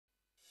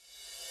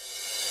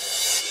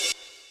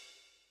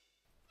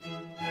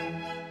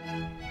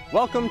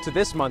Welcome to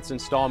this month's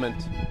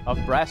installment of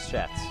Brass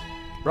Chats,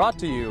 brought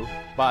to you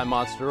by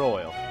Monster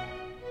Oil.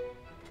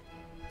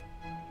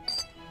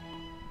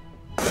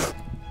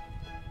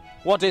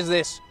 What is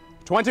this?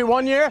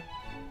 21 year?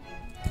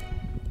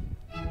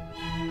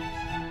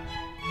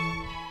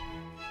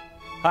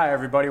 Hi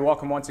everybody,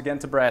 welcome once again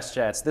to Brass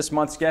Chats. This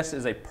month's guest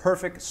is a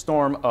perfect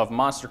storm of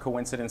monster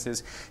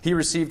coincidences. He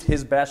received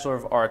his Bachelor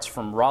of Arts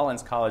from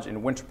Roylance College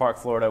in Winter Park,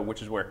 Florida,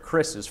 which is where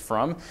Chris is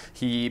from.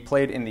 He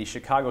played in the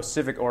Chicago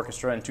Civic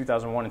Orchestra in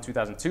 2001 and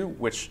 2002,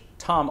 which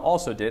Tom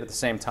also did at the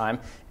same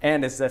time.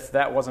 And as if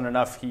that wasn't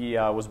enough, he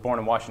was born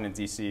in Washington,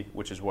 D.C.,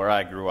 which is where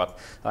I grew up.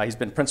 He's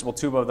been principal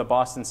tuba of the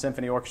Boston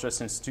Symphony Orchestra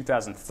since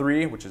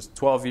 2003, which is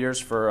 12 years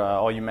for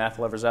all you math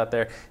lovers out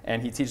there.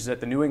 And he teaches at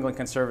the New England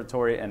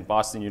Conservatory and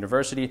Boston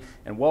University,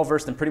 and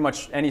well-versed in pretty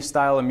much any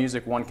style of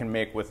music one can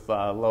make with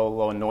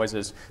low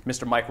noises.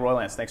 Mr. Mike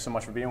Roylance, thanks so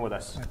much for being with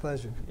us. My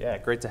pleasure. Yeah,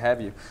 great to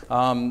have you.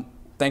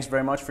 Thanks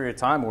very much for your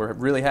time. We're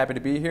really happy to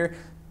be here.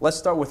 Let's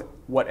start with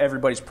what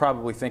everybody's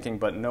probably thinking,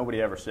 but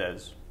nobody ever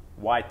says.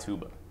 Why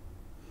tuba?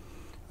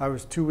 I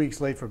was 2 weeks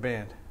late for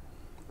band.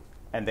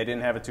 And they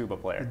didn't have a tuba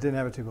player? I didn't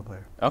have a tuba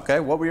player. Okay,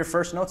 what were your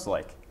first notes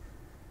like?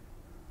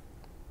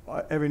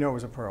 Every note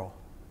was a pearl.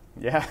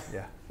 Yeah?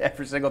 Yeah.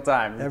 Every single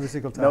time? Every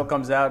single time. Note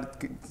comes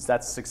out,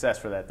 that's success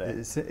for that day?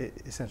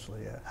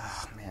 Essentially, yeah.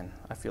 Oh, man,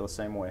 I feel the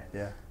same way.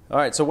 Yeah. All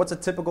right, so what's a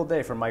typical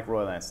day for Mike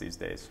Roylance these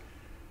days?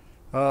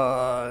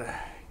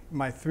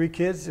 My 3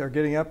 kids are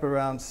getting up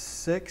around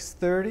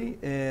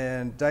 6:30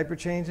 and diaper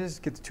changes,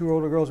 get the 2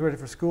 older girls ready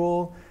for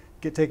school,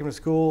 take them to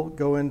school,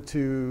 go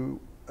into,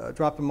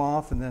 drop them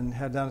off, and then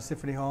head down to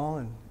Symphony Hall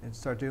and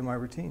start doing my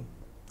routine.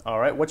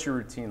 All right, what's your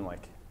routine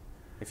like,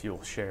 if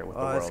you'll share it with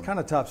the world? It's kind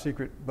of top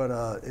secret,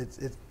 but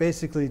it's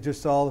basically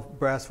just all the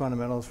brass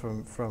fundamentals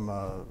from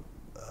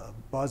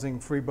buzzing,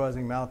 free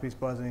buzzing, mouthpiece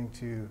buzzing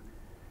to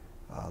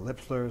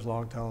lip slurs,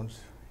 long tones,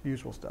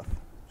 usual stuff.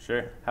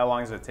 Sure. How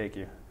long does it take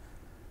you?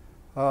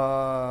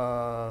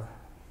 About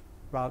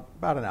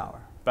an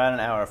hour. About an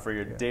hour for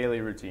your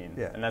daily routine.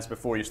 Yeah. And that's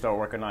before you start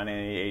working on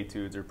any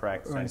etudes or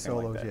practice or anything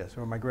solos, like that. yes,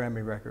 or my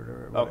Grammy record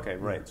or whatever. Okay,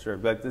 right, sure.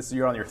 But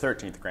you're on your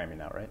 13th Grammy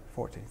now, right?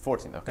 14th.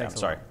 14th, okay, Thanks I'm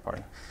sorry. a lot.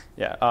 Pardon.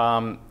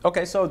 Yeah.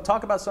 Okay, so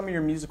talk about some of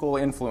your musical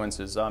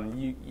influences.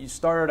 You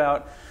started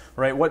out,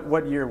 right,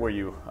 what year were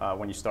you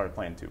when you started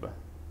playing tuba?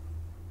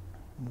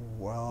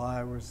 Well,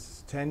 I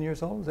was 10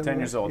 years old. 10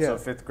 years old, yeah. so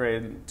 5th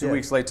grade, 2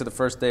 weeks late to the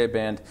first day of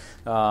band.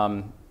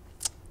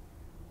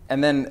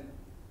 And then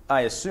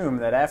I assume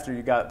that after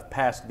you got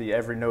past the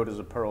every note is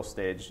a pearl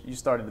stage, you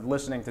started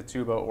listening to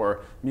tuba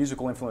or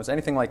musical influence,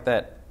 anything like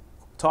that.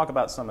 Talk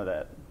about some of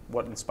that.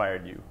 What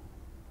inspired you?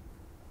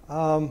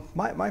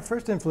 My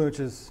first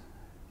influences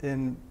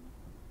in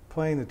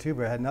playing the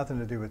tuba had nothing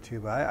to do with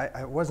tuba.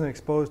 I wasn't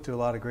exposed to a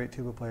lot of great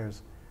tuba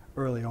players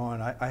early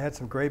on. I had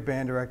some great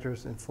band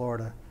directors in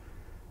Florida.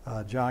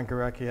 John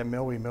Gorecki at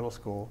Millwee Middle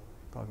School,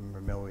 probably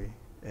remember Millwee,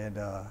 and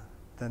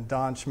then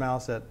Don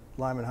Schmaus at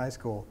Lyman High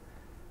School.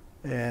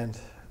 And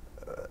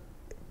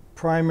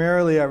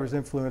primarily I was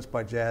influenced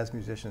by jazz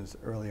musicians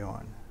early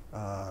on.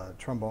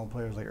 Trombone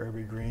players like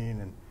Irby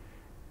Green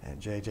and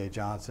J.J.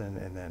 Johnson,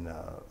 and then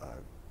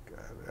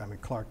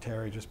Clark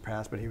Terry just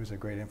passed, but he was a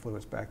great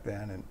influence back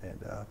then.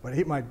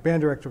 But my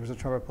band director was a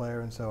trumpet player,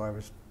 and so I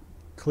was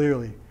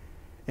clearly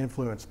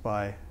influenced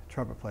by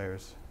trumpet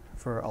players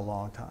for a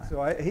long time.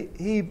 So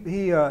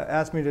he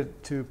asked me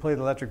to play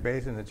the electric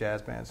bass in the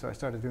jazz band, so I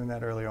started doing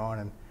that early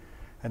on,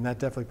 and that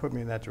definitely put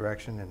me in that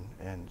direction.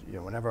 And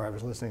whenever I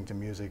was listening to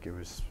music, it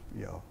was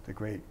the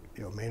great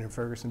Maynard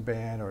Ferguson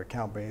band or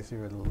Count Basie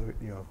or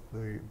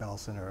Louis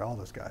Bellson or all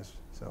those guys.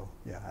 So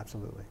yeah,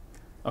 absolutely.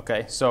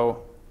 Okay,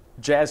 so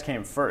jazz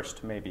came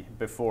first, maybe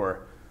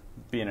before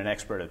being an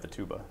expert at the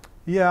tuba.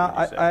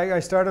 Yeah, I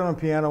started on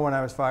piano when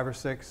I was 5 or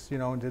 6,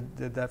 and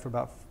did that for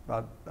about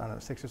I don't know,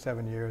 6 or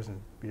 7 years,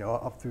 and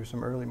up through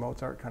some early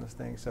Mozart kind of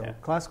thing. So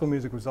classical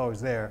music was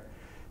always there.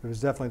 It was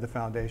definitely the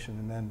foundation,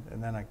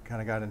 and then I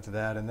kind of got into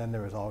that, and then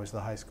there was always the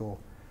high school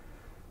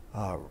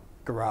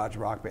garage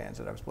rock bands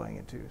that I was playing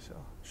in too. So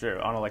sure,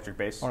 on electric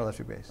bass. On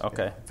electric bass.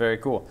 Okay, yeah. Very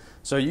cool.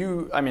 So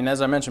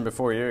as I mentioned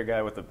before, you're a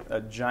guy with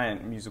a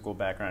giant musical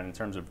background in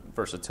terms of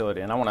versatility,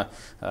 and I want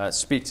to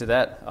speak to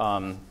that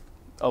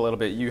a little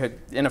bit.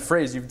 In a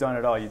phrase, you've done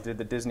it all. You did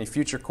the Disney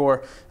Future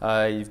Corps.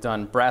 You've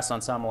done brass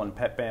ensemble and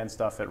pep band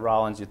stuff at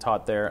Rollins. You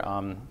taught there.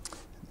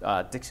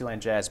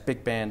 Dixieland Jazz,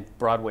 big band,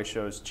 Broadway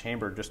shows,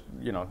 chamber, just,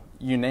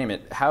 you name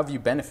it. How have you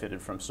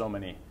benefited from so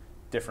many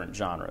different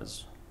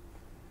genres?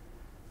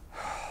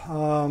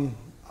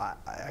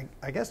 I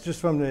guess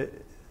just from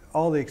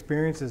all the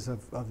experiences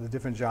of the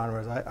different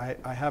genres.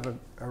 I have a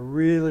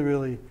really,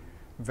 really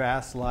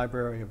vast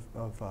library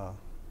of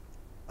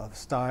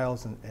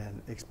styles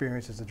and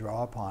experiences to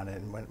draw upon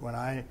it. And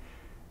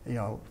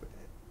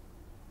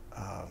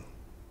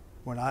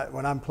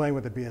when I'm playing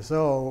with the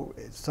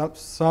BSO,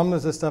 some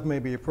of the stuff may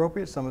be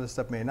appropriate, some of the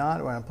stuff may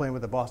not. When I'm playing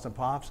with the Boston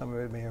Pop, some of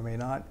it may or may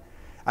not.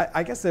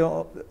 I guess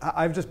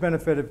I've just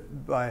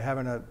benefited by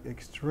having an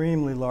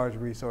extremely large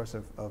resource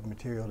of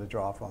material to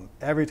draw from.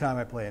 Every time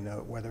I play a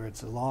note, whether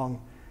it's a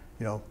long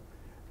you know,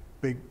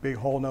 big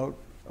whole note,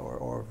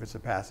 or if it's a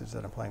passage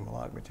that I'm playing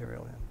melodic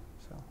material in.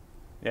 So.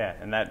 Yeah,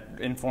 and that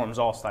informs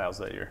all styles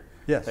that you're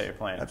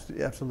playing.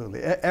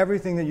 Absolutely.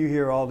 Everything that you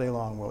hear all day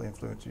long will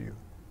influence you.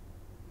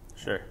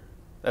 Sure,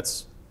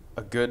 that's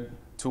a good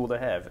tool to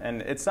have,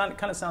 and it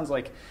kind of sounds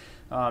like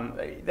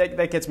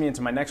that gets me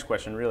into my next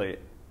question. Really,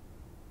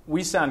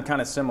 we sound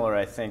kind of similar,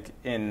 I think,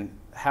 in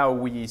how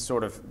we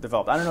sort of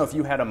developed. I don't know if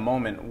you had a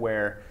moment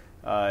where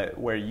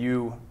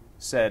you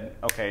said,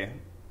 okay,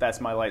 that's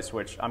my light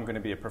switch, I'm going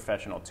to be a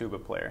professional tuba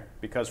player.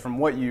 Because from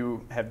what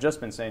you have just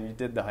been saying, you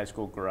did the high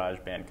school garage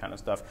band kind of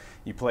stuff.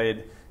 You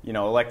played, you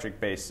know, electric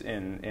bass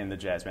in the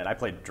jazz band. I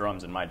played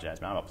drums in my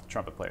jazz band. I'm a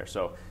trumpet player.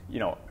 So, you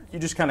know, you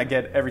just kind of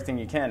get everything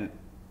you can,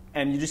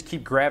 and you just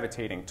keep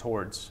gravitating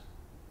towards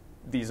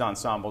these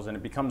ensembles, and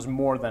it becomes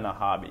more than a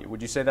hobby.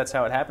 Would you say that's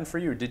how it happened for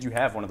you, or did you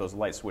have one of those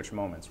light switch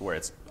moments where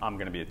it's, I'm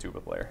going to be a tuba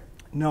player?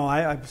 No,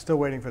 I'm still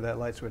waiting for that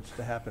light switch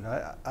to happen.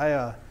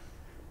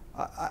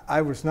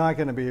 I was not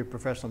going to be a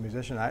professional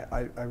musician.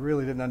 I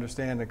really didn't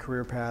understand the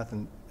career path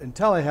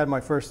until I had my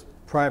first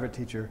private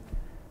teacher,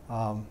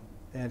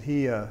 and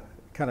he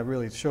kind of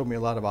really showed me a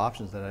lot of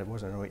options that I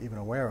wasn't really even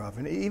aware of.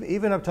 And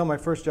even up till my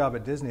first job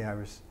at Disney, I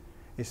was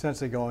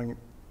essentially going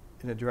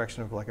in the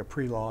direction of like a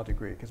pre-law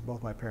degree, because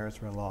both my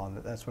parents were in law, and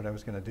that's what I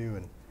was going to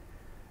do.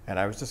 And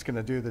I was just going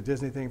to do the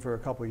Disney thing for a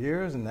couple of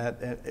years, and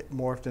it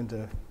morphed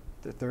into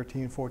the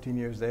 13, 14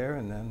 years there,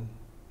 and then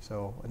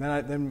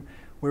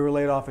we were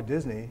laid off at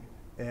Disney,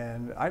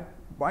 and I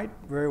might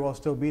very well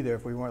still be there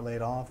if we weren't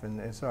laid off.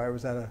 And so I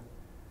was at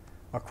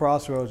a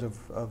crossroads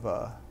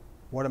of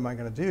what am I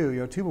going to do? You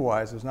know,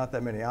 tuba-wise, there's not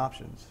that many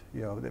options.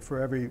 You know, for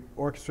every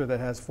orchestra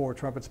that has 4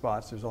 trumpet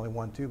spots, there's only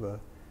 1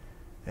 tuba,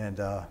 and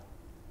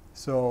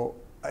so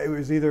it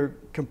was either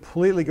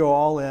completely go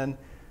all in,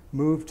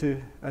 move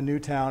to a new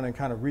town and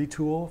kind of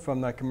retool from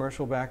that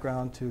commercial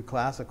background to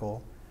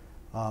classical,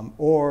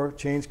 or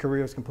change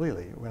careers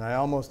completely. When I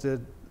almost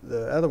did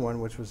the other one,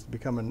 which was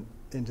becoming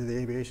into the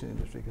aviation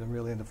industry, because I'm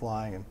really into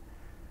flying,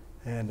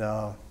 and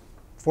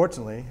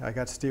fortunately, I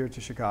got steered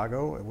to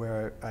Chicago,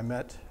 where I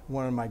met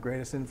one of my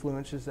greatest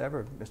influences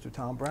ever, Mr.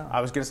 Tom Brown.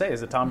 I was going to say,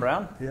 is it Tom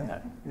Brown?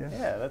 Yeah.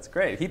 That's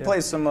great. He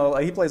plays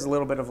he plays a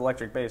little bit of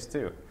electric bass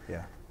too.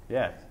 Yeah.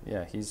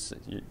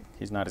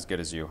 He's not as good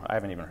as you. I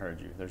haven't even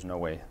heard you. There's no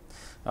way.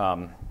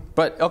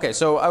 But okay,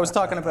 so I was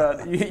talking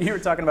about you were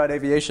talking about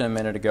aviation a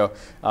minute ago,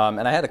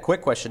 and I had a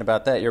quick question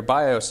about that. Your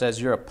bio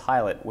says you're a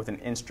pilot with an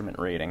instrument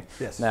rating.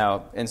 Yes.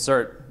 Now,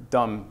 insert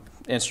dumb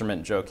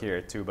instrument joke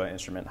here. Tuba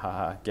instrument,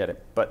 haha, get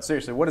it. But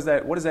seriously, what does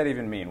that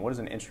even mean? What is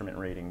an instrument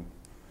rating?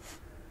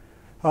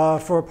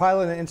 For a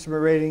pilot, an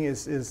instrument rating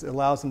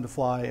allows them to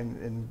fly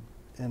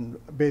in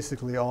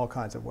basically all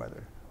kinds of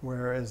weather.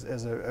 Whereas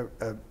as a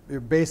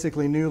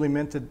basically newly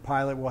minted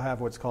pilot will have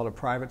what's called a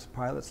private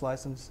pilot's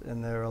license,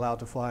 and they're allowed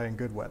to fly in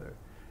good weather.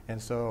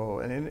 And so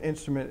an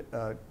instrument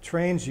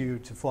trains you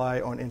to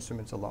fly on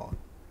instruments alone.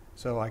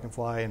 So I can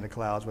fly in the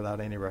clouds without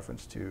any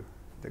reference to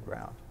the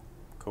ground.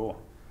 Cool.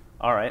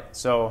 All right.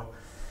 So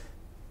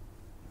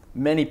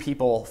many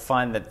people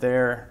find that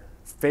their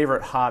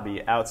favorite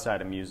hobby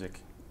outside of music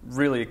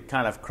really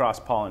kind of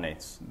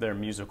cross-pollinates their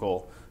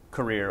musical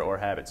career or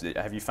habits.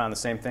 Have you found the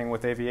same thing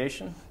with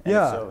aviation?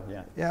 Yeah,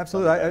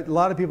 absolutely. A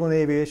lot of people in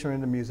aviation are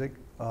into music.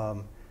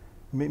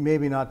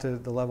 Maybe not to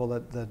the level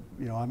that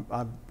you know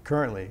I'm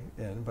currently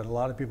in, but a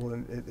lot of people.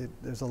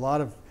 There's a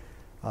lot of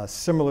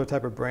similar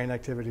type of brain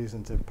activities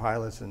into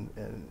pilots and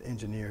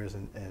engineers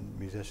and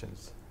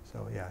musicians.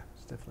 So yeah,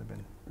 it's definitely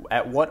been.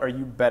 At what are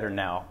you better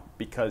now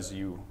because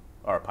you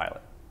are a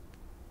pilot,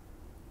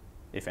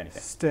 if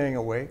anything? Staying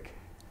awake.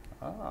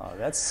 Oh,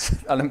 that's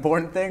an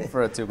important thing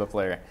for a tuba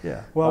player.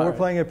 Yeah. Well, we're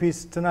playing a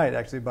piece tonight,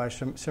 actually, by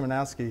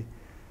Szymanowski.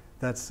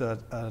 That's a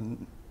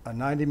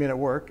 90-minute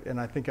work, and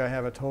I think I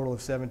have a total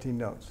of 17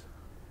 notes.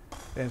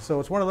 And so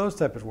it's one of those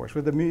type of works.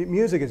 Where the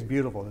music is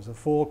beautiful. There's a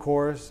full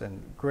chorus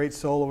and great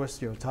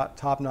soloists, you know,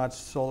 top-notch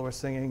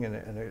soloists singing,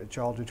 and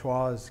Charles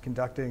Dutoit is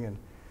conducting,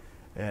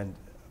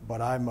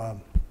 but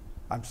I'm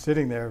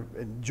sitting there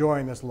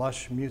enjoying this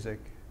lush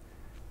music.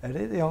 And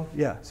you know,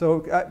 yeah. So,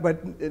 but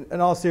in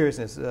all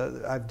seriousness,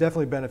 I've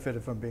definitely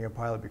benefited from being a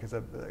pilot because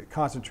the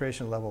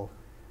concentration level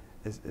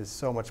is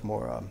so much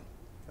more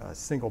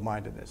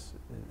single-mindedness.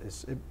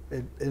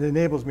 It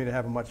enables me to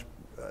have a much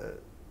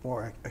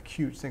more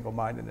acute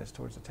single-mindedness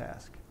towards the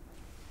task.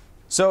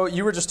 So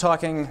you were just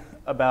talking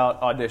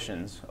about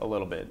auditions a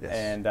little bit, yes.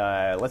 And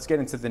let's get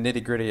into the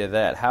nitty-gritty of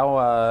that.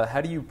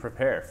 How do you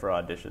prepare for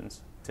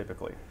auditions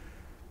typically?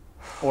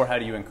 Or how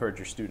do you encourage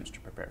your students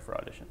to prepare for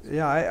auditions?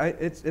 Yeah,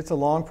 it's a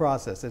long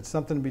process. It's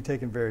something to be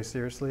taken very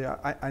seriously.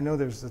 I know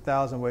there's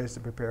 1,000 ways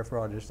to prepare for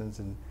auditions,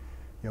 and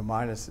you know,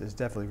 mine is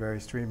definitely very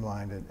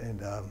streamlined.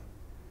 And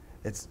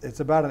it's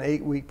about an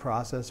 8-week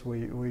process where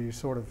you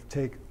sort of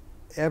take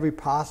every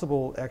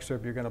possible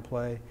excerpt you're going to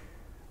play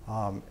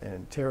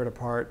and tear it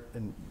apart,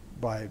 and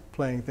by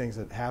playing things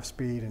at half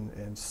speed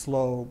and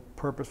slow,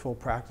 purposeful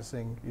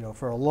practicing, you know,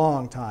 for a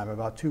long time,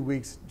 about 2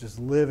 weeks, just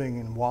living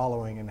and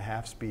wallowing in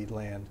half speed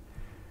land.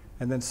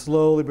 And then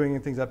slowly bringing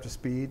things up to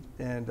speed,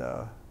 and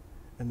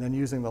and then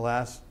using the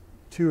last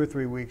 2 or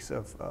 3 weeks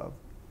of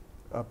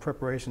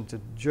preparation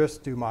to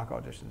just do mock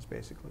auditions,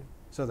 basically.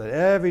 So that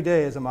every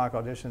day is a mock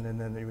audition, and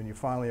then when you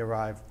finally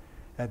arrive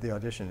at the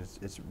audition,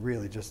 it's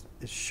really just,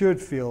 it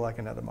should feel like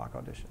another mock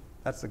audition.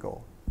 That's the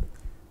goal.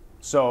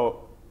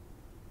 So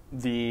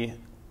the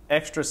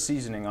extra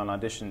seasoning on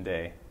audition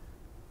day,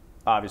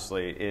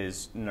 obviously,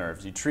 is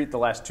nerves. You treat the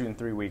last 2 and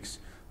 3 weeks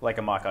like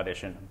a mock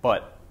audition,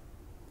 but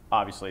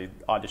obviously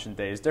audition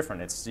day is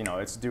different. It's, you know,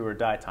 it's do or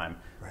die time.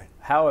 Right.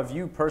 How have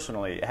you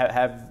personally,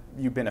 have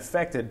you been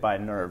affected by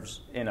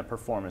nerves in a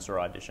performance or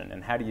audition,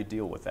 and how do you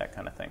deal with that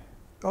kind of thing?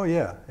 Oh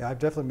yeah, I've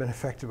definitely been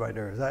affected by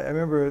nerves. I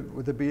remember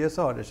with the BS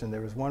audition,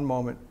 there was one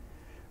moment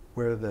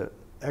where the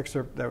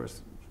excerpt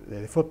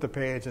they flipped the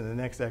page, and the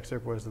next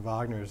excerpt was the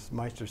Wagner's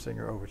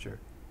Meistersinger Overture.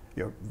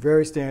 You know,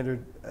 very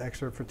standard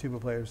excerpt for tuba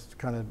players,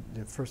 kind of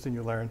the first thing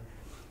you learn.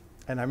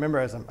 And I remember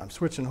as I'm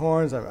switching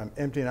horns, I'm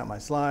emptying out my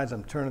slides,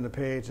 I'm turning the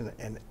page,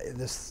 and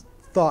this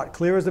thought,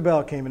 clear as a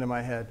bell, came into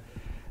my head.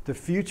 The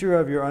future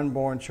of your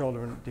unborn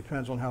children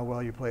depends on how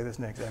well you play this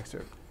next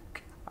excerpt.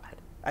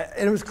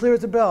 And it was clear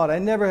as a bell, and I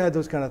never had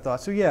those kind of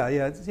thoughts. So yeah,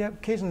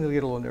 occasionally you'll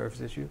get a little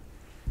nervous issue.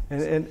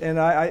 And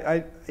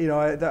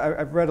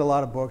I've read a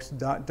lot of books.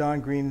 Don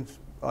Green's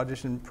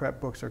audition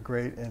prep books are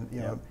great, and you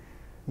know,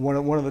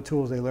 one of the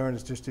tools they learn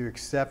is just to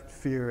accept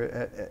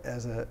fear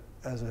as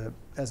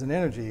an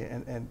energy,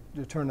 and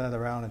to turn that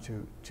around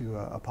into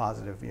a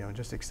positive. You know,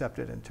 just accept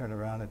it and turn it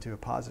around into a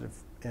positive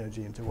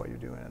energy into what you're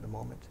doing at the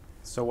moment.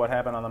 So what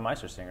happened on the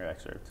Meistersinger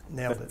excerpt?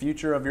 Nailed it. The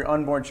future of your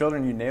unborn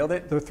children, you nailed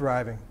it? They're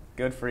thriving.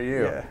 Good for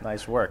you. Yeah.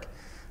 Nice work.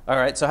 All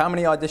right, so how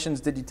many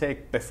auditions did you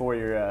take before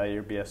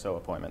your BSO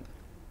appointment?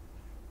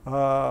 5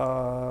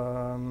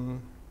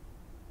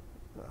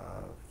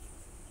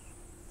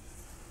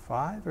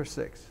 or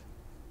 6.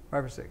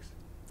 5 or 6.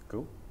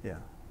 Cool. Yeah.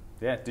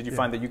 Yeah. Did you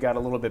find that you got a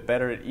little bit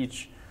better at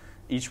each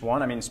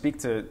one? I mean,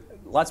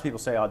 lots of people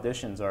say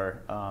auditions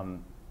are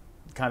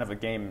kind of a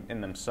game in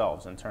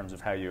themselves in terms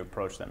of how you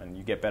approach them, and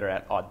you get better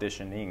at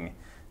auditioning.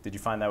 Did you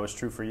find that was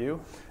true for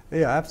you?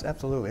 Yeah,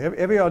 absolutely.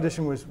 Every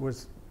audition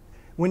was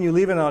when you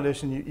leave an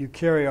audition, you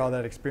carry all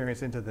that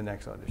experience into the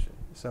next audition.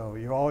 So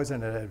you're always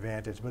at an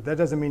advantage, but that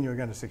doesn't mean you're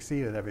going to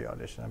succeed at every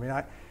audition. I mean,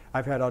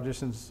 I've had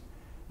auditions,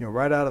 you know,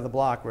 right out of the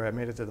block where I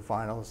made it to the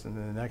finals, and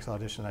then the next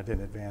audition I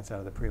didn't advance out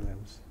of the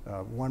prelims.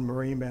 One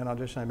Marine Band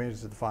audition I made it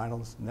to the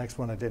finals. The next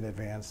one I didn't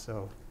advance.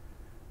 So,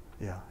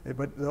 yeah.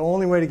 But the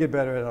only way to get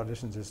better at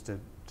auditions is to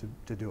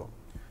do them.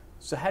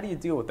 So how do you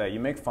deal with that? You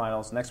make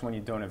finals. Next one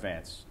you don't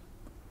advance.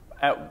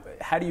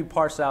 How do you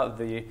parse out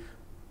the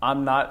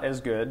I'm not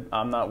as good,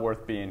 I'm not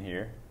worth being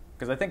here?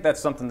 Because I think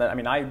that's something that, I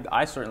mean,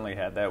 I certainly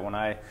had that when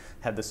I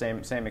had the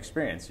same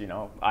experience. You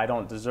know, I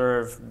don't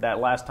deserve that.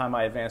 Last time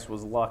I advanced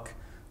was luck.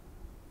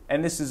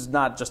 And this is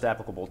not just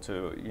applicable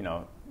to, you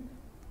know,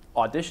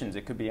 auditions.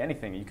 It could be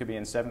anything. You could be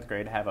in 7th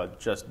grade, have a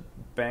just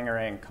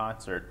bangerang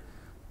concert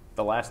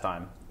the last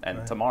time, and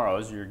right.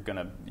 Tomorrow's you're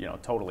gonna, you know,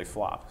 totally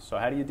flop. So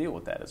how do you deal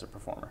with that as a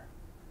performer?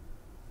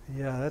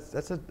 Yeah,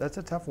 that's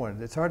a tough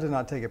one. It's hard to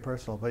not take it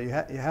personal, but you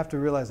have to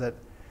realize that,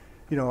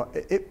 you know,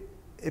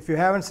 if you're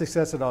having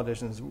success at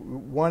auditions,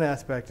 one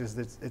aspect is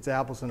that it's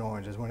apples and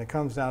oranges. When it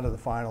comes down to the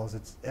finals,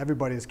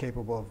 everybody is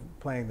capable of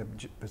playing the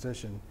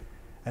position,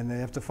 and they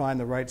have to find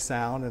the right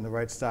sound and the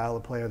right style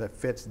of player that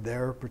fits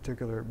their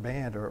particular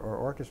band or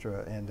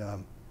orchestra.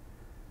 And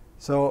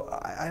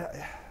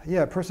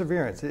yeah,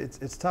 perseverance.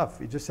 It's tough.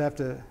 You just have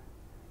to.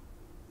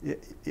 You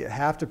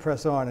have to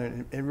press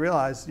on and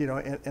realize, you know,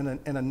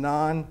 in a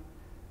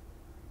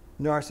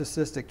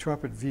non-narcissistic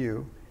trumpet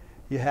view,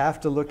 you have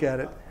to look at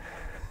it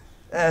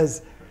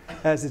as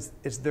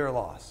it's their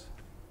loss.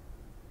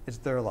 It's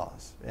their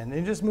loss, and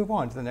then just move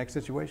on to the next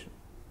situation.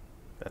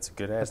 That's a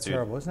good attitude. That's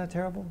terrible. Isn't that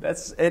terrible?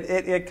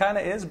 It kind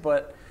of is,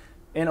 but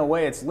in a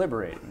way, it's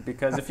liberating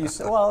because if you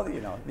well,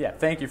 you know, yeah,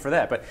 thank you for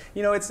that, but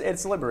you know,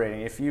 it's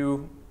liberating if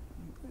you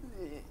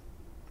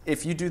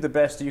do the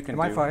best you can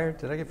do. Am I fired?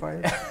 Did I get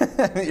fired?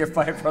 You're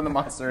fired from the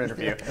Monster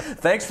interview.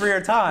 Thanks for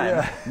your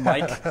time,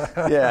 Mike.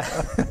 Yeah.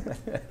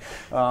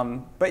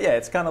 But yeah,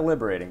 it's kind of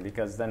liberating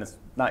because then it's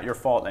not your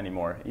fault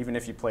anymore. Even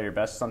if you play your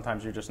best,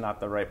 sometimes you're just not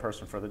the right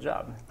person for the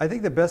job. I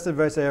think the best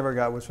advice I ever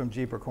got was from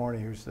G.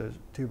 Percorny, who's the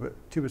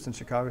tubist in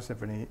Chicago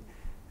Symphony,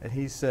 and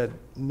he said,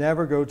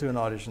 never go to an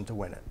audition to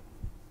win it,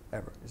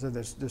 ever. He said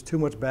there's too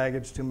much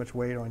baggage, too much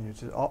weight on you.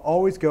 So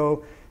always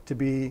go to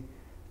be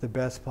the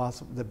best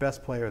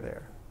player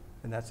there.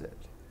 And that's it.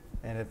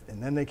 And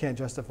then they can't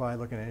justify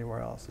looking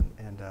anywhere else.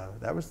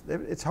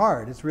 It's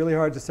hard. It's really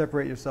hard to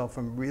separate yourself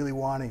from really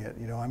wanting it.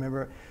 You know, I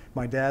remember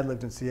my dad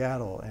lived in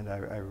Seattle, and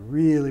I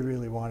really,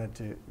 really wanted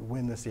to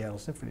win the Seattle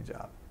Symphony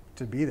job,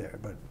 to be there.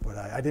 But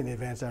I didn't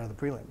advance out of the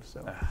prelims.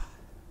 So,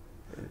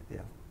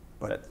 yeah.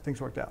 But things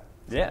worked out.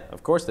 Yeah,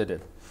 of course they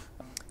did.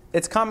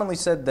 It's commonly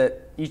said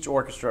that each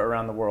orchestra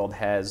around the world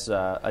has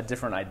a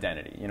different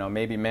identity, you know,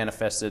 maybe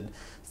manifested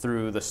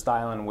through the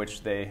style in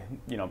which they,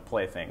 you know,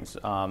 play things.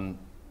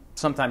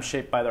 Sometimes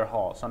shaped by their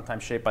hall,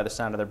 sometimes shaped by the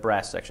sound of their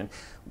brass section.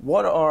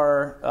 What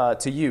are,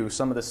 to you,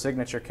 some of the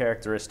signature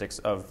characteristics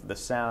of the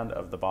sound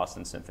of the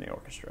Boston Symphony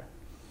Orchestra?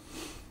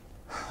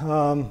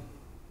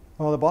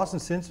 Well, the Boston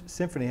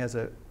Symphony has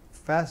a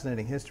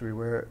fascinating history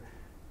where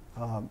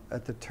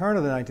at the turn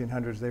of the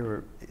 1900s, they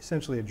were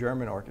essentially a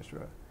German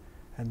orchestra.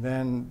 And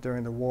then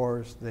during the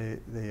wars, they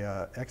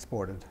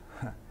exported.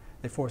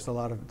 They forced a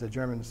lot of the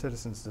German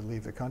citizens to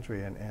leave the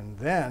country. And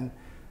then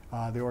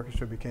the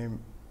orchestra became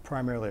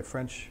primarily a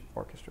French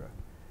orchestra.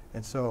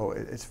 And so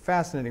it's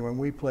fascinating when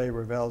we play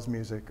Ravel's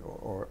music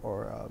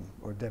or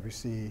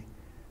Debussy.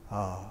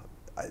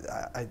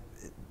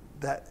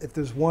 That if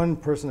there's one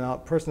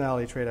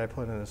personality trait I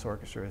put in this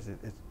orchestra, is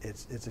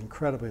it's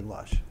incredibly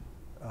lush,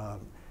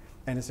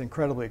 and it's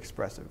incredibly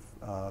expressive.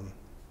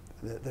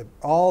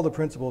 All the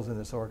principals in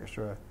this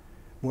orchestra,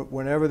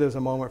 whenever there's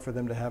a moment for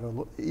them to have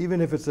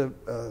even if it's a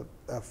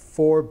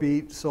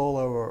 4-beat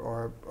solo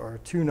or a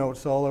 2-note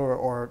solo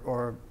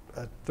or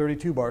a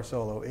 32-bar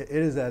solo,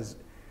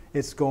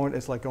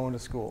 it's like going to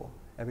school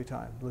every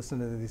time,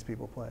 listening to these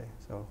people play.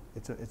 So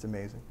it's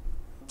amazing.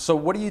 So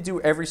what do you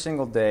do every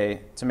single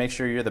day to make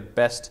sure you're the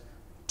best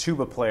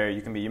tuba player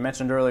you can be? You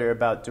mentioned earlier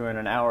about doing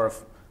an hour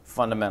of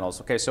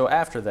fundamentals. Okay, so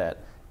after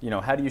that,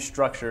 how do you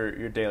structure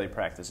your daily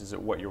practice? Is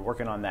it what you're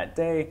working on that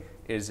day?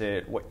 Is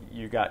it what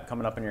you got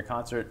coming up in your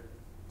concert?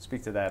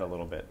 Speak to that a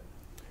little bit.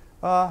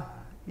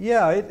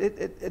 Yeah,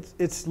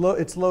 it's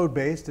load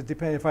based. It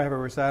depends if I have a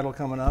recital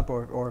coming up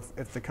or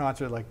if the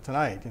concert like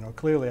tonight.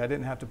 Clearly I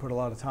didn't have to put a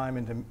lot of time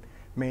into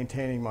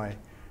maintaining my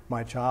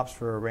chops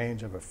for a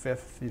range of a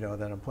fifth.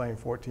 That I'm playing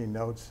 14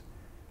 notes,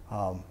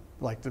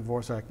 like the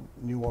Dvorak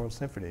New World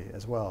Symphony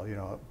as well.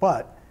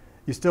 But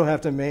you still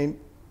have to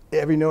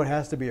every note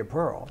has to be a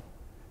pearl.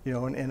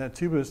 And in a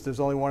tubist, there's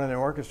only one in an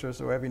orchestra,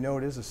 so every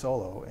note is a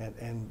solo.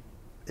 And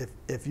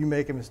if you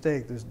make a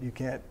mistake, you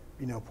can't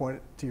point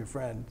it to your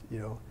friend.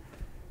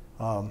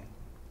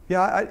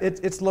 Yeah,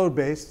 it's load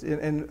based,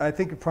 and I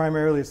think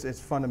primarily it's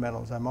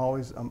fundamentals. I'm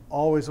always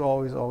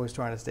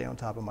trying to stay on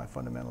top of my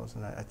fundamentals,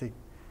 and I think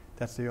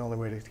that's the only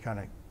way to kind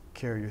of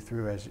carry you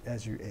through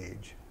as you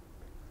age.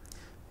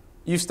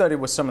 You studied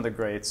with some of the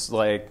greats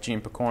like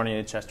Gene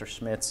Pokorny, Chester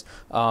Schmitz.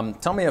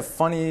 Tell me a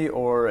funny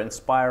or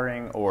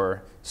inspiring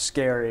or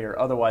scary or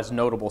otherwise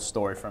notable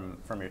story from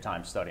your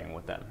time studying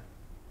with them.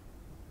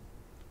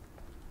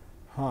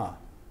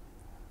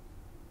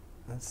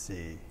 Let's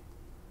see.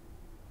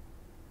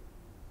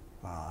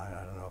 Well,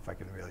 I don't know if I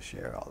can really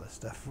share all this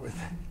stuff with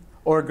you.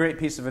 Or a great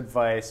piece of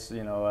advice,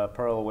 a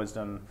pearl of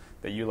wisdom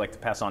that you like to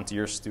pass on to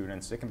your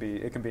students. It can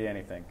be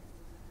anything.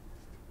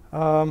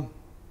 I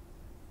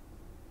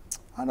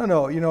don't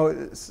know.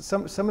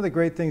 Some of the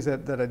great things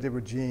that I did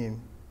with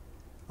Gene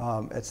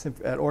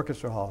at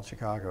Orchestra Hall in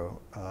Chicago.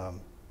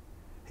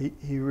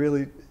 He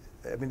really.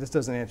 I mean, this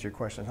doesn't answer your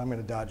question. I'm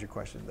going to dodge your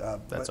question.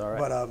 That's all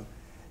right.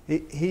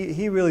 But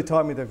he really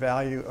taught me the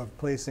value of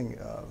placing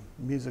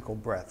musical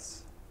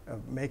breaths,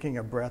 of making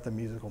a breath a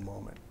musical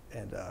moment.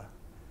 And I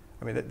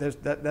mean,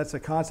 that's a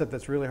concept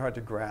that's really hard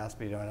to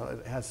grasp. It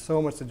has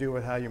so much to do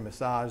with how you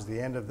massage the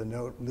end of the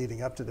note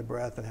leading up to the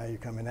breath and how you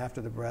come in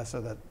after the breath,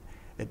 so that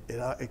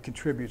it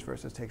contributes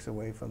versus takes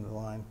away from the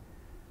line.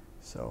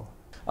 So,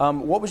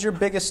 what was your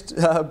biggest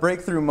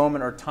breakthrough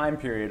moment or time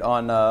period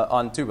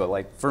on tuba?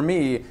 Like for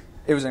me,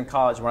 it was in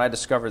college when I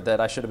discovered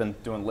that I should have been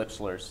doing lip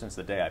slurs since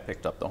the day I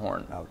picked up the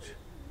horn. Ouch.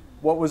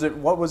 What was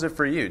it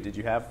for you? Did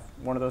you have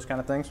one of those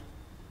kind of things?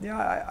 Yeah,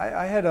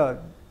 I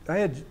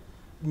had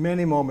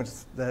many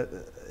moments that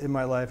in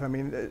my life. I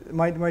mean,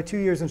 my 2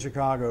 years in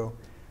Chicago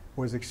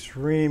was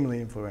extremely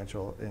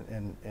influential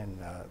in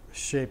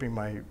shaping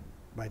my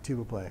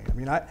tuba playing. I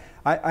mean,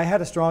 I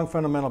had a strong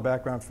fundamental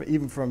background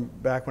even from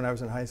back when I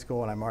was in high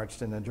school, and I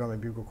marched in a drum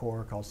and bugle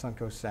corps called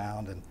Suncoast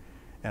Sound,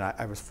 and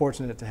I was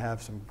fortunate to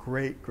have some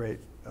great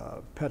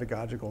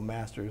pedagogical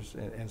masters.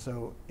 And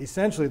so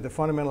essentially the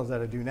fundamentals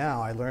that I do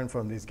now, I learned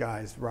from these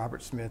guys,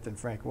 Robert Smith and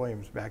Frank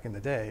Williams, back in the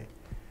day.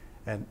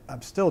 And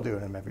I'm still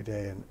doing them every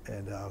day.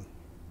 And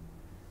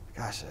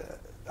gosh,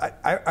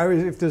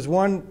 if there's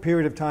one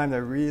period of time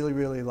that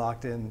really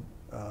locked in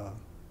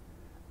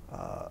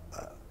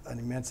an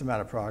immense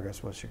amount of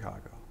progress, was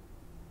Chicago,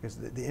 because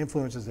the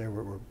influences there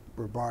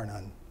were bar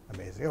none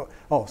amazing.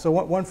 So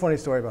one funny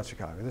story about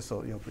Chicago.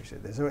 You'll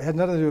appreciate this. So it had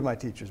nothing to do with my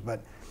teachers,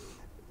 but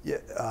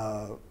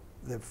the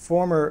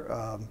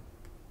former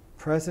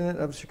president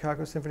of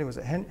Chicago Symphony, was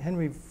it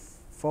Henry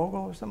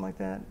Fogel or something like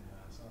that?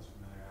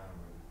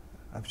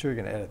 I'm sure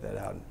you're going to edit that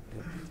out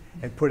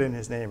and put in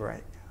his name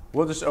right.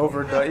 We'll just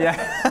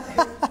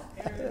yeah.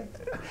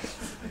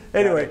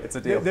 Anyway, it's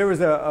a deal. There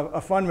was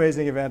a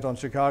fundraising event on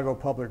Chicago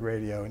Public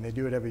Radio, and they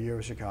do it every year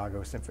with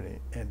Chicago Symphony.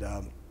 And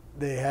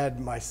they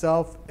had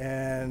myself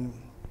and,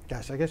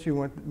 gosh, I guess you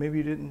went, maybe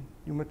you didn't,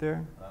 you went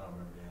there? I don't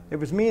remember. It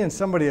was me and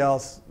somebody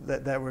else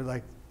that were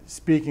like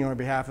speaking on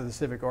behalf of the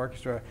Civic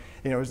Orchestra.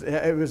 It was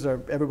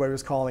everybody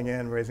was calling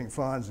in, raising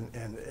funds,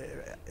 and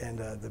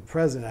the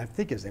president, I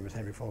think his name was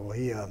Henry Fogel,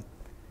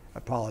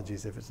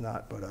 apologies if it's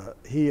not, but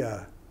he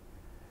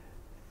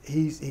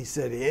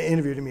said, he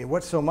interviewed me,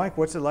 Mike,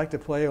 what's it like to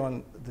play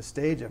on the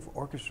stage of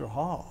Orchestra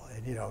Hall?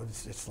 And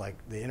it's like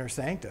the inner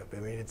sanctum. I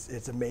mean,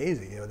 it's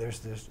amazing.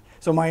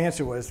 So my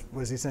answer was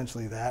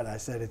essentially that. I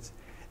said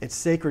it's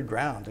sacred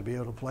ground to be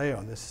able to play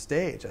on this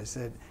stage. I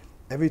said,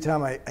 every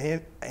time I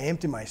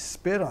empty my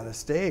spit on the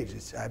stage,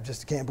 I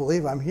just can't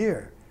believe I'm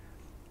here.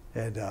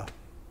 And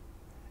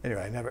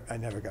anyway, I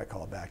never got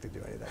called back to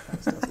do any of that kind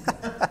of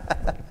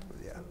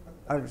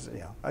stuff.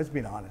 Yeah, I was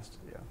being honest.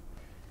 Yeah.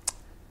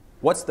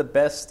 What's the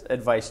best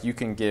advice you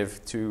can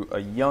give to a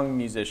young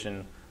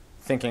musician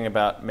thinking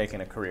about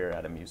making a career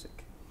out of music?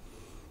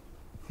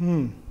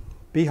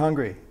 Be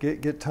hungry.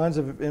 Get tons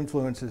of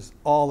influences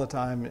all the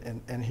time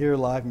and hear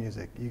live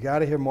music. You got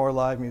to hear more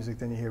live music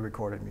than you hear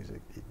recorded music.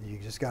 You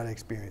just got to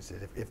experience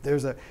it. If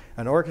there's an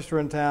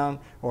orchestra in town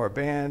or a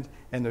band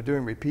and they're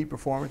doing repeat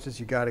performances,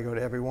 you got to go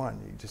to every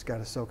one. You just got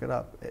to soak it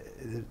up.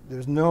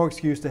 There's no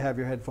excuse to have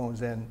your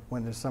headphones in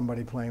when there's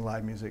somebody playing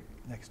live music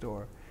next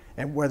door.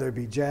 And whether it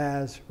be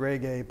jazz,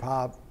 reggae,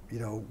 pop,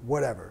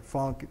 whatever,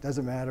 funk, it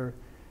doesn't matter.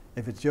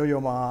 If it's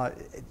Yo-Yo Ma,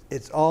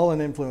 it's all an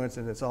influence,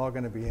 and it's all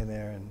going to be in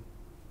there. And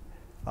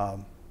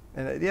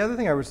the other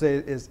thing I would say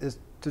is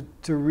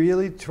to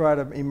really try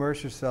to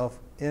immerse yourself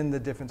in the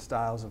different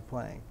styles of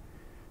playing,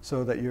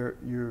 so that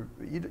you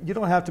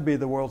don't have to be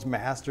the world's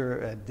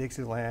master at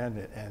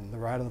Dixieland and the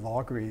Ride of the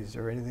Valkyries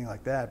or anything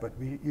like that, but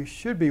you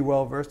should be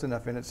well versed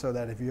enough in it so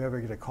that if you ever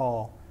get a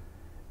call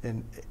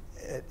in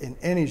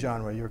any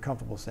genre, you're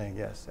comfortable saying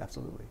yes,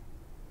 absolutely.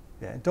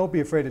 Yeah, and don't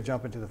be afraid to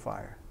jump into the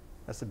fire.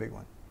 That's the big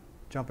one.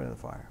 Jump into the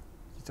fire.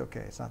 It's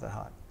okay. It's not that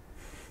hot.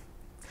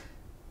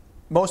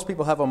 Most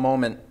people have a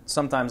moment,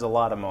 sometimes a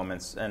lot of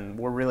moments, and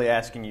we're really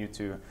asking you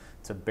to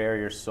bare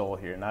your soul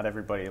here. Not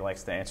everybody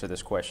likes to answer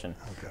this question.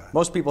 Oh, God.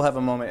 Most people have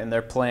a moment in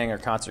their playing or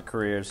concert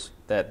careers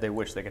that they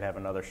wish they could have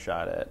another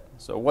shot at.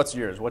 So what's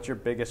yours? What's your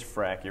biggest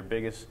frack, your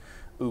biggest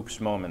oops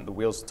moment? The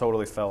wheels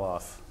totally fell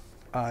off.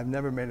 I've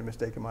never made a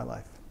mistake in my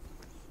life.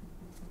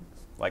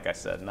 Like I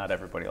said, not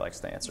everybody likes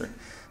to answer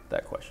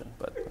that question.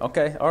 But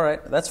okay, all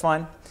right, that's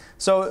fine.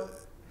 So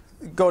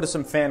go to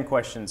some fan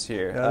questions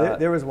here.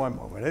 There was one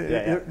moment.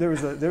 There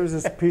was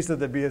this piece that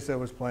the BSO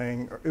was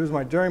playing. It was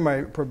during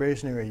my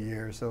probationary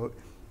year. So,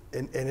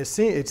 and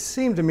it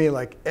seemed to me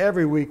like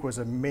every week was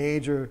a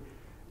major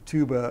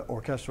tuba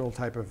orchestral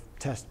type of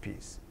test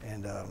piece.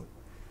 And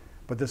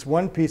but this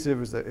one piece, it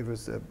was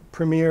a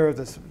premiere of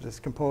this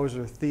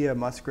composer Thea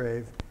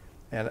Musgrave,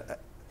 and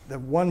the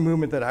one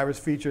movement that I was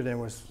featured in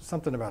was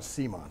something about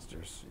sea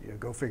monsters.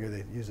 Go figure,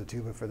 they use a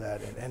tuba for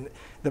that. And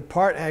the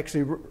part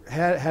actually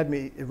had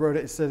me,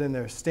 it said in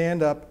there,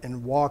 stand up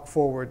and walk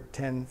forward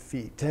 10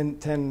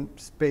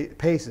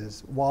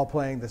 paces while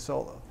playing the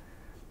solo.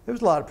 There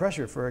was a lot of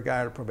pressure for a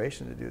guy on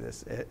probation to do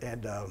this.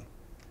 And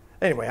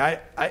anyway,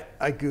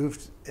 I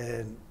goofed,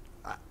 and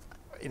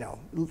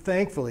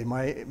thankfully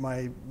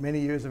my many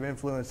years of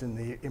influence in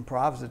the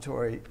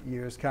improvisatory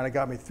years kind of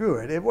got me through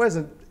it. It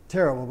wasn't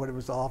terrible, but it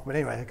was off. But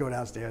anyway, I go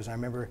downstairs, and I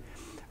remember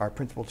our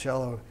principal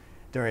cello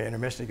during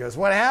intermission, he goes,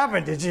 "What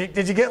happened? Did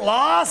you get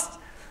lost?"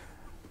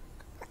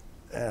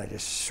 And I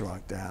just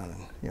shrunk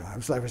down. And, I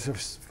was like,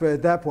 but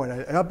at that point,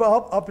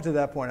 up to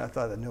that point, I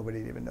thought that nobody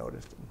had even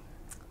noticed. And,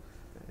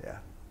 yeah,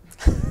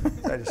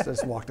 I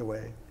just walked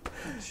away.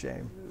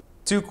 Shame.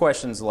 2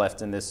 questions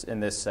left in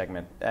this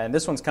segment, and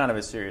this one's kind of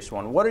a serious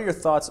one. What are your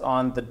thoughts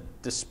on the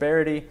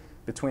disparity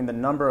between the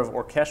number of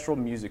orchestral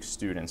music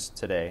students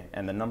today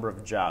and the number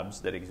of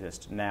jobs that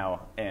exist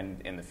now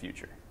and in the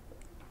future?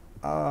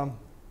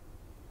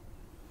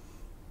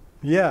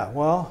 Yeah,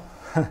 well,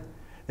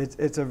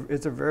 it's a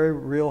very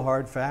real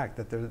hard fact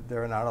that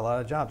there are not a lot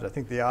of jobs. I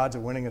think the odds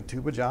of winning a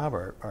tuba job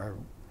are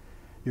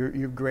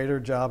your greater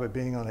job at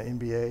being on an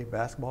NBA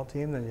basketball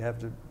team than you have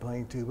to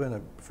playing tuba in a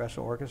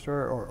professional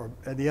orchestra. Or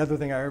the other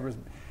thing I heard was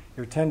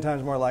you're 10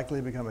 times more likely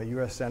to become a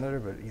U.S. senator,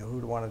 but who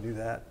would want to do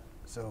that?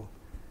 So,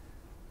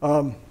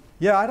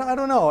 yeah, I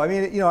don't know. I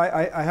mean,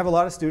 I have a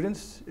lot of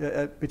students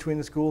between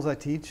the schools I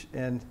teach,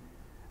 and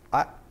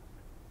I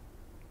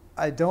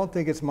don't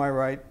think it's my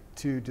right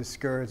to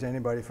discourage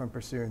anybody from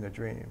pursuing their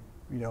dream.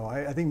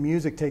 I think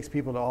music takes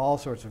people to all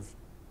sorts of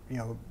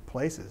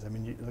places. I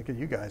mean, look at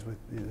you guys with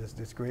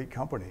this great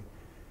company,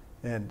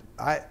 and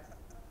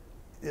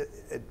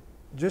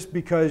just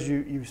because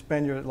you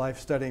spend your life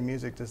studying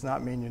music does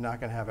not mean you're not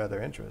going to have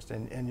other interests,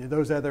 and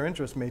those other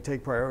interests may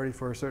take priority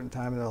for a certain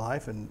time in their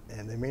life, and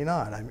they may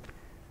not.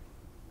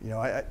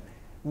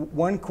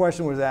 One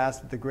question was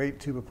asked the great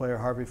tuba player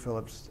Harvey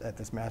Phillips at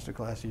this master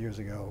class years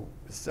ago.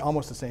 It's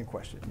almost the same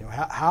question.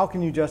 How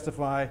can you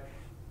justify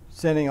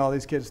sending all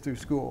these kids through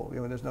school?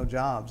 There's no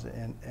jobs,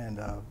 and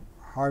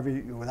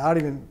Harvey, without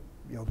even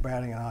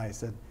batting an eye,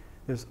 said,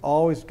 "There's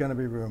always going to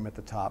be room at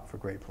the top for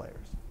great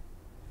players,"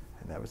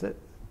 and that was it.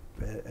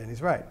 And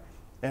he's right.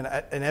 And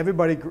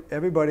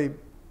everybody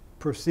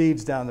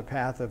proceeds down the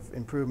path of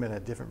improvement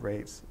at different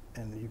rates,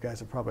 and you guys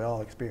have probably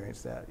all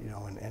experienced that.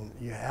 And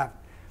you have.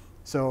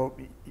 So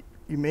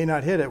you may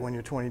not hit it when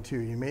you're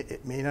 22.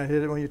 It may not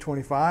hit it when you're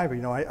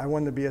 25. I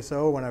won the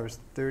BSO when I was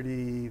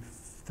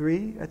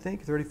 33, I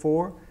think,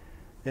 34,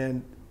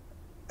 and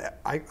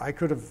I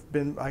could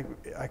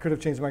have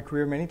changed my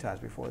career many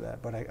times before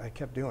that, but I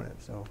kept doing it.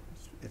 So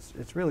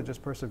it's really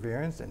just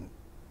perseverance, and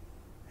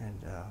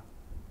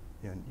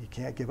you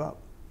can't give up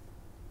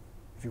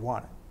if you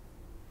want it.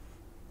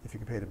 if you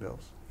can pay the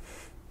bills.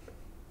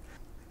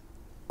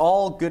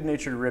 All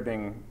good-natured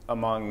ribbing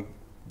among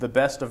the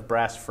best of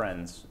brass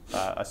friends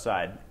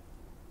aside,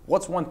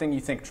 what's one thing you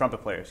think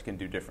trumpet players can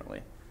do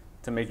differently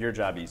to make your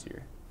job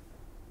easier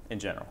in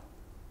general?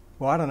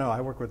 Well, I don't know. I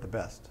work with the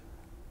best.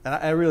 And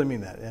I really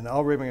mean that. And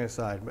all ribbing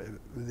aside,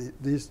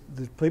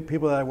 the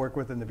people that I work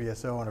with in the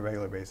BSO on a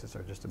regular basis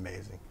are just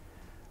amazing.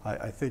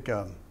 I think,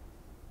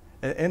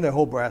 and the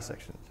whole brass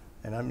section.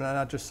 And I'm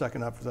not just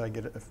sucking up because I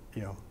get,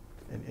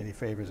 any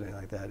favors or anything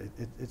like that.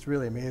 It's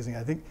really amazing.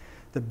 I think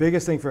the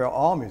biggest thing for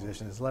all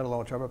musicians, let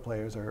alone trumpet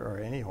players or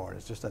any horn,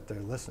 is just that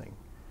they're listening.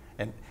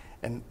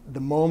 And the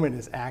moment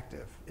is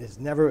active. It's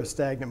never a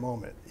stagnant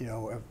moment,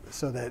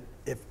 so that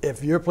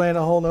if you're playing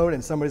a whole note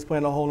and somebody's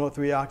playing a whole note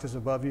 3 octaves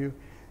above you,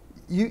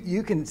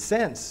 you can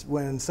sense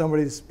when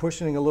somebody's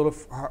pushing a little,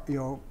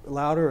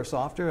 louder or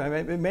softer.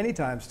 I mean, many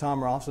times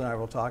Tom Ross and I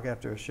will talk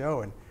after a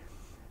show,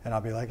 and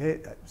I'll be like,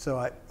 hey, so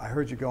I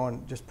heard you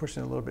going, just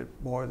pushing a little bit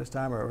more this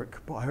time, or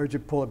I heard you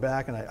pull it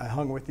back and I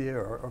hung with you,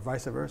 or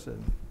vice versa.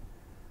 And,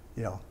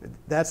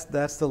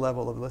 that's the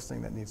level of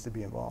listening that needs to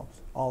be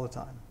involved all the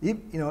time.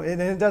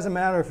 And it doesn't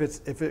matter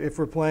if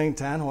we're playing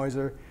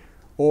Tannhäuser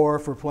or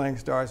if we're playing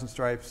Stars and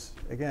Stripes.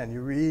 Again,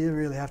 you really,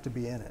 really have to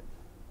be in it.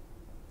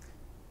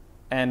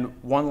 And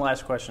one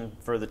last question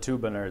for the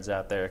tuba nerds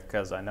out there,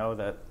 because I know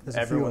that There's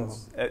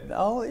everyone's... a few of them.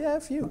 Oh, yeah, a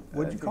few.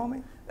 What'd you call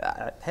me?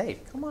 Hey,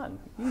 come on,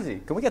 easy.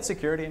 Can we get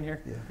security in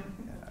here?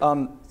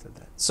 Yeah.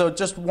 So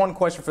just one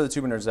question for the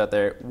tuba nerds out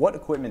there. What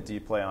equipment do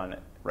you play on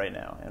right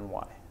now, and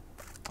why?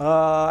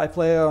 I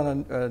play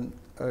on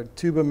a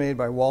tuba made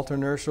by Walter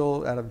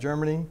Nerschel out of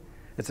Germany.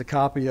 It's a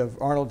copy of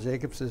Arnold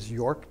Jacobs's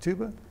York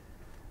tuba.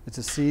 It's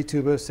a C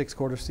tuba,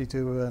 6/4 C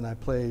tuba, and I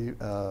play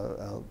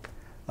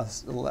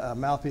a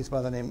mouthpiece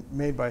by the name,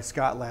 made by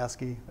Scott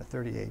Lasky, a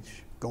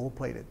 30H,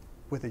 gold-plated,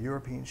 with a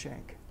European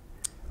shank.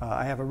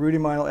 I have a Rudy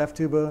Meinl F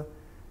tuba,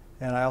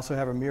 and I also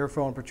have a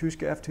Miraphone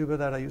Petrushka F tuba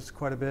that I use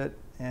quite a bit,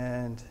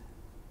 and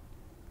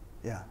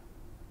yeah,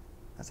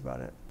 that's about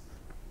it.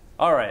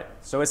 All right,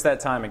 so it's that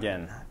time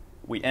again.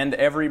 We end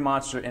every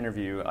Monster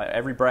interview,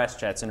 every Brass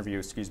Chats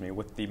interview,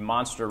 with the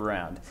Monster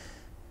Round.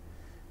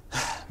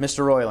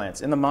 Mr.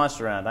 Roylance, in the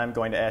Monster Round, I'm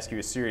going to ask you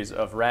a series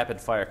of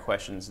rapid-fire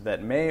questions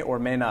that may or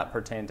may not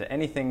pertain to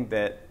anything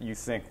that you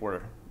think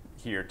we're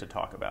here to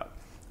talk about.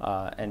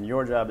 And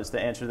your job is to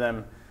answer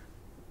them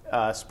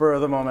spur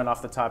of the moment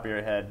off the top of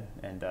your head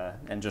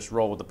and just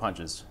roll with the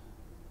punches.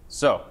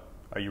 So,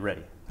 are you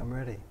ready? I'm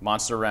ready.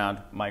 Monster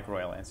Round, Mike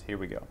Roylance. Here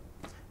we go.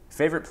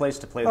 Favorite place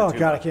to play the tuba? Oh,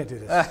 God, I can't do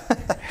this.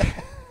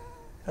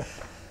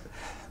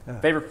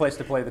 Favorite place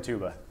to play the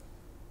tuba?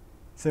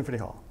 Symphony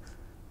Hall.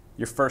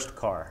 Your first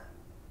car?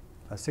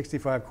 A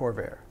 65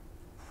 Corvair.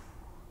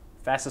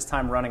 Fastest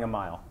time running a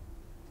mile?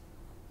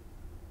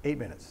 8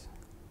 minutes.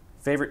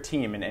 Favorite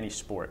team in any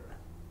sport?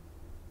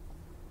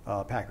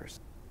 Packers.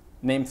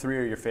 Name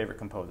 3 of your favorite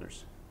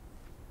composers.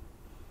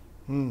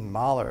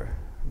 Mahler,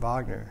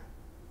 Wagner,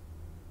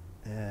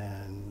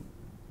 and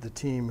the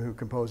team who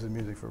composes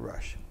music for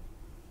Rush.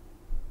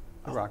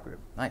 The rock group.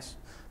 Nice.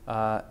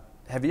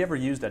 Have you ever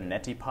used a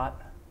neti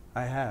pot?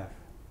 I have.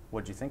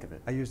 What'd you think of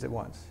it? I used it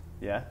once.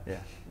 Yeah? Yeah.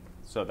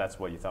 So that's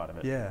what you thought of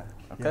it? Yeah.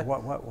 Okay. Yeah,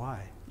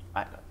 why?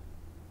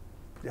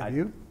 Have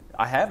you?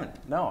 I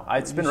haven't. No.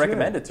 It's been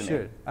recommended to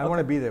me. I want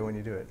to be there when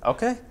you do it.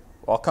 Okay.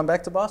 Well, I'll come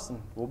back to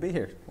Boston. We'll be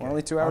here. We're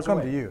only 2 hours away.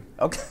 I'll come to you.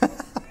 Okay.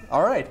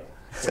 All right.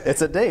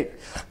 It's a date.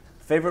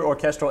 Favorite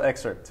orchestral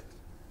excerpt?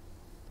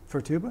 For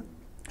tuba?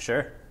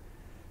 Sure.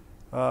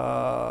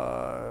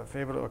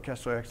 Favorite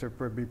orchestral excerpt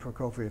would be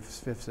Prokofiev's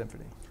Fifth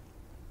Symphony.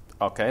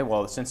 Okay.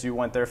 Well, since you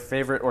went there,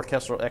 favorite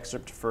orchestral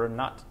excerpt for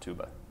not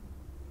tuba?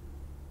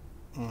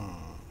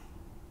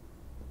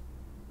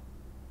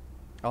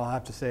 I'll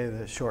have to say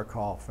the short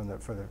call from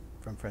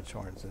French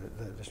horns,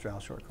 the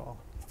Strauss short call.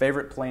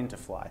 Favorite plane to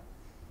fly?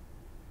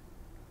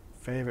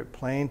 Favorite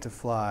plane to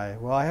fly?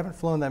 Well, I haven't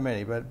flown that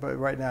many, but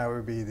right now it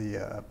would be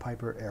the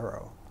Piper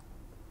Arrow.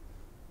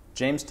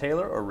 James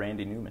Taylor or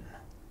Randy Newman?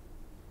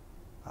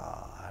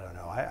 I don't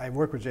know. I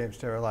work with James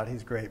Taylor a lot.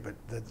 He's great, but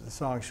the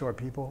song Short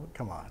People,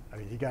 come on. I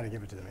mean, you got to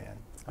give it to the man.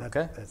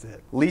 Okay. That's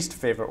it. Least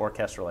favorite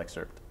orchestral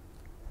excerpt?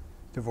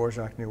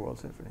 Dvorak New World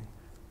Symphony.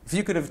 If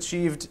you could have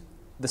achieved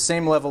the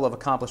same level of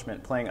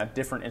accomplishment playing a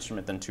different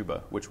instrument than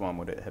tuba, which one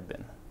would it have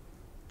been?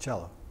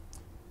 Cello.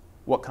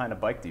 What kind of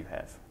bike do you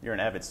have? You're an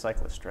avid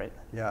cyclist, right?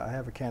 Yeah, I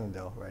have a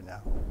Cannondale right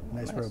now.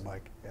 Nice road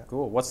bike. Yeah.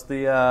 Cool. What's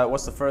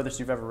the furthest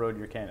you've ever rode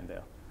your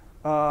Cannondale?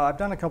 I've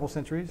done a couple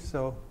centuries,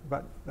 so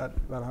about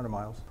 100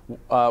 miles.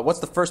 What's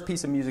the first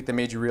piece of music that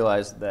made you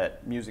realize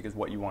that music is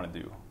what you want to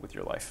do with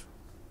your life?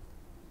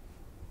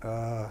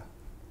 I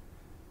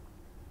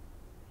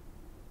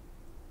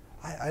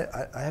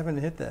haven't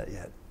hit that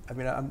yet. I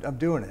mean, I'm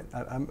doing it.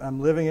 I'm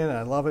living it, and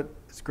I love it.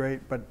 It's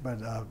great, but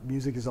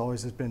music has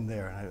always just been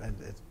there, and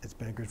it's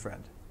been a good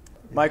friend.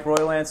 Mike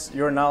Roylance,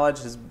 your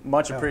knowledge is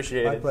much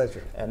appreciated. My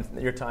pleasure. And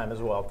your time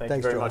as well. Thanks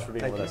you very much for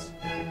being with us.